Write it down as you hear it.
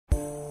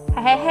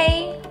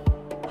Hey,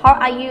 how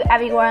are you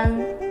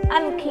everyone?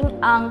 I'm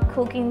keen on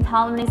cooking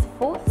Taiwanese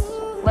foods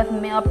with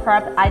meal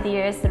prep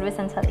ideas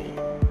recently.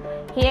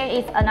 Here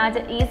is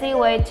another easy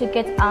way to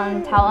get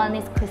on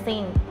Taiwanese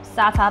cuisine,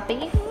 Shacha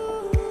beef.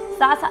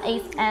 Shacha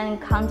is an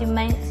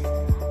condiment,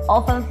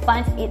 often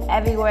find it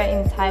everywhere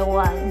in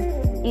Taiwan.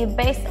 It's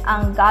based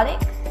on garlic,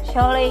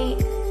 chili,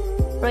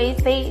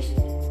 braised fish,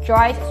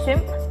 dried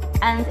shrimp,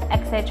 and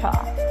etc.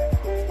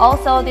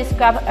 Also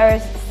described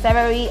as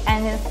savory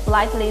and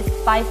slightly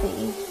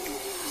spicy.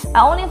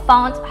 I only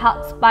found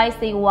hot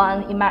spicy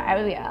one in my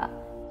area.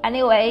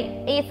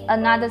 Anyway, it's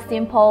another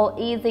simple,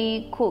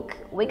 easy cook,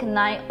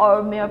 weeknight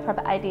or meal prep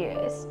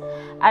ideas.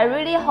 I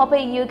really hope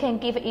you can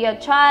give it a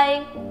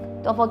try.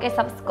 Don't forget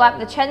to subscribe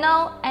to the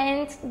channel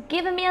and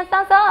give me a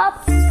thumbs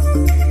up.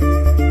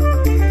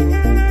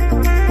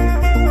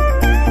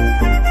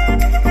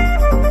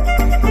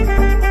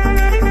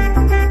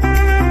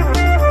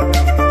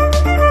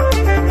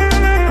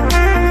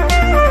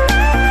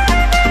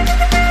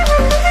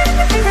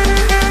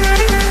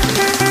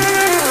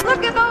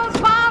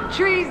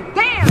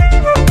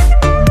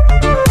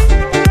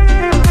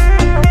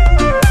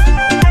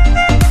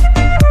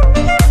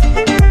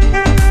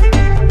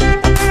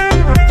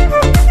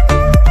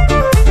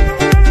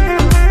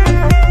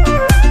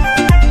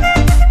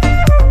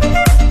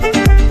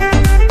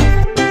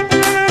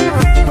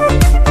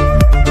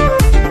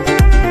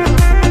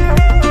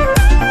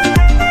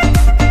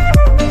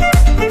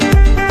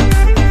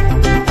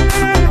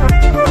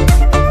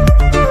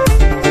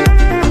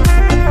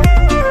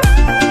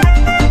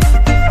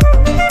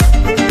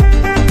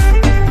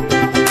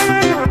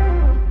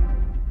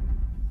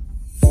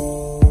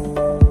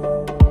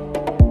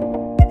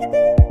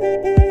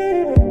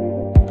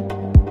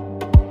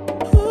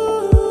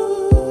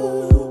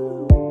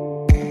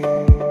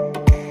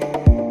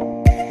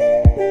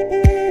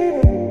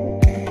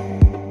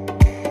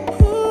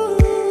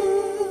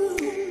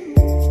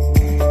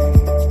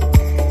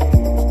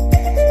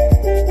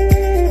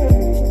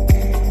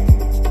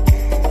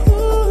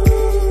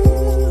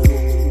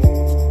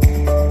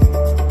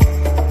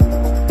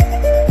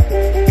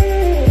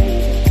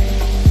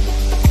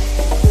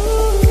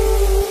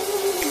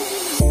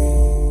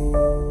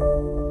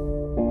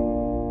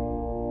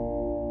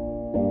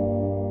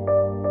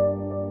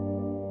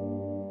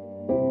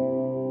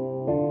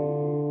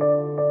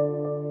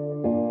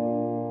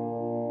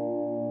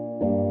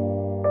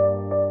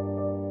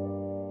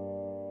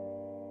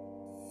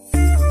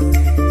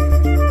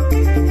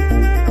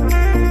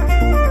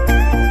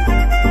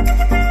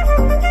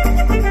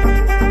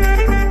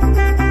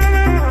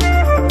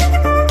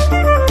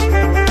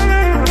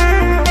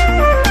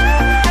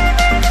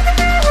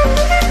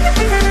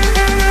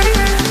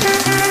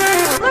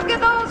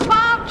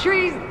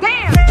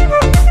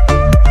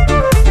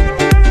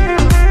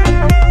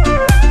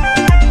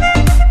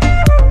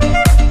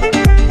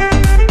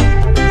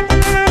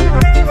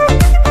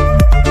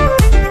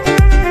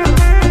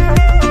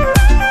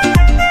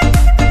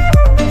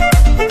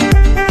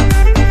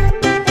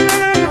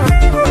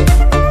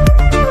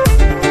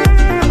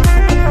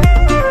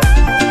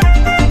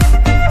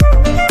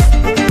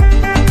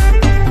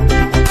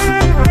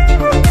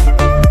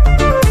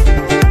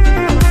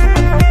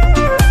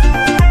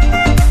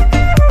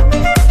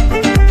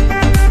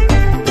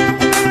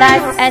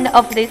 That's the end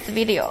of this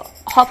video.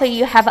 Hope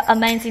you have an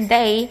amazing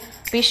day.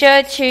 Be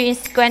sure to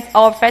Instagram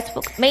or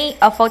Facebook me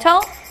a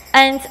photo,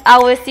 and I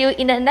will see you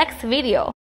in the next video.